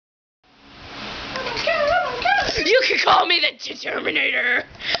You can call me the Determinator.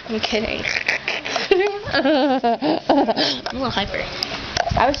 I'm kidding. I'm a little hyper.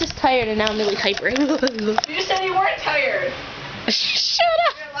 I was just tired and now I'm really hyper. You just said you weren't tired. Shut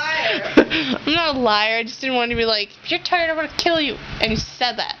up. You're a liar. I'm not a liar. I just didn't want to be like, if you're tired, I'm going to kill you. And you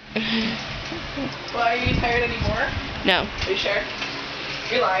said that. Well, are you tired anymore? No. Are you sure?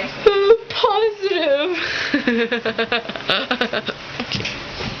 You're lying. Positive. Okay.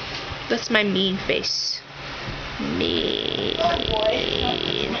 That's my mean face. Mean.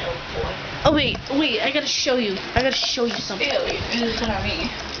 Oh wait, I gotta show you. Something. Ew, this is not me.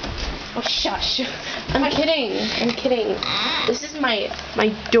 Oh shush. I'm kidding. This is my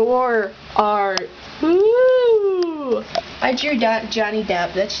door art. Woo! I drew Johnny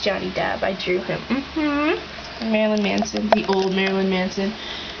Depp. That's Johnny Depp. I drew him. Marilyn Manson, the old Marilyn Manson,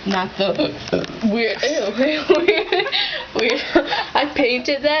 not the weird. Weird. I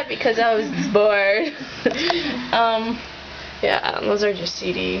painted that because I was bored. Yeah, those are just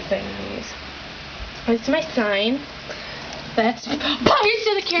CD thingies. It's my sign. That's Pirates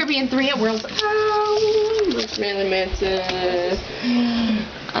of the Caribbean 3 at World's. That's Marilyn Manson.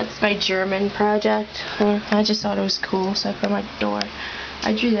 That's my German project. I just thought it was cool, so I put it on my door.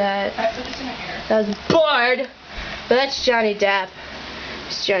 I drew that. I put this in my hair. I was bored. But that's Johnny Depp.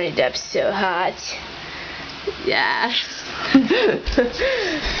 Johnny Depp's so hot. Yeah.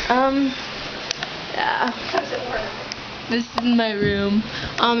 Yeah. How does it work? This is my room.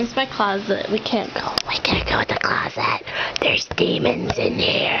 It's my closet. We can't go in the closet. There's demons in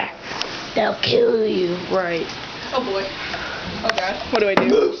here. They'll kill you. Right. Oh boy. Oh god. What do I do?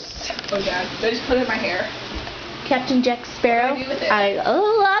 Moose. Oh god. Did I just put it in my hair? Captain Jack Sparrow. What do I do with it? I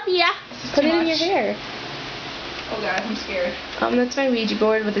love ya. Put it in your hair. Oh god, I'm scared. That's my Ouija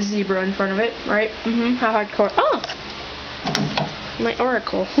board with a zebra in front of it, right? How hardcore. Oh! My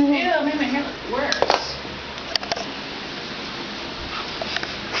oracle. Ew, it made my hair look worse.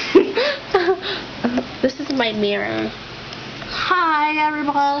 This is my mirror. Hi,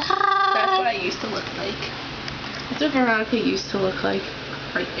 everyone. Hi. That's what I used to look like. That's what Veronica used to look like.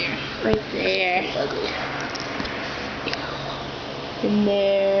 Right there. Right there. Ugly. In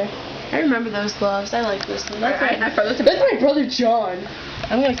there. I remember those gloves. I like this one. That's my brother John.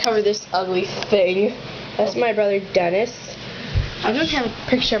 I'm gonna cover this ugly thing. That's my brother Dennis. I don't have a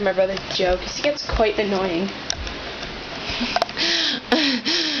picture of my brother Joe because he gets quite annoying.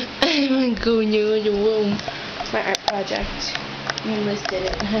 I'm going in the room. It's my art project. I listed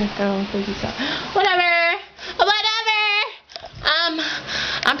it. I don't think you saw. Whatever.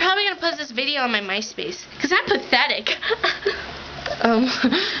 I'm probably gonna post this video on my MySpace because I'm pathetic.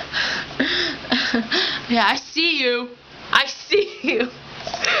 Yeah, I see you.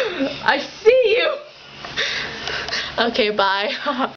 Okay, bye.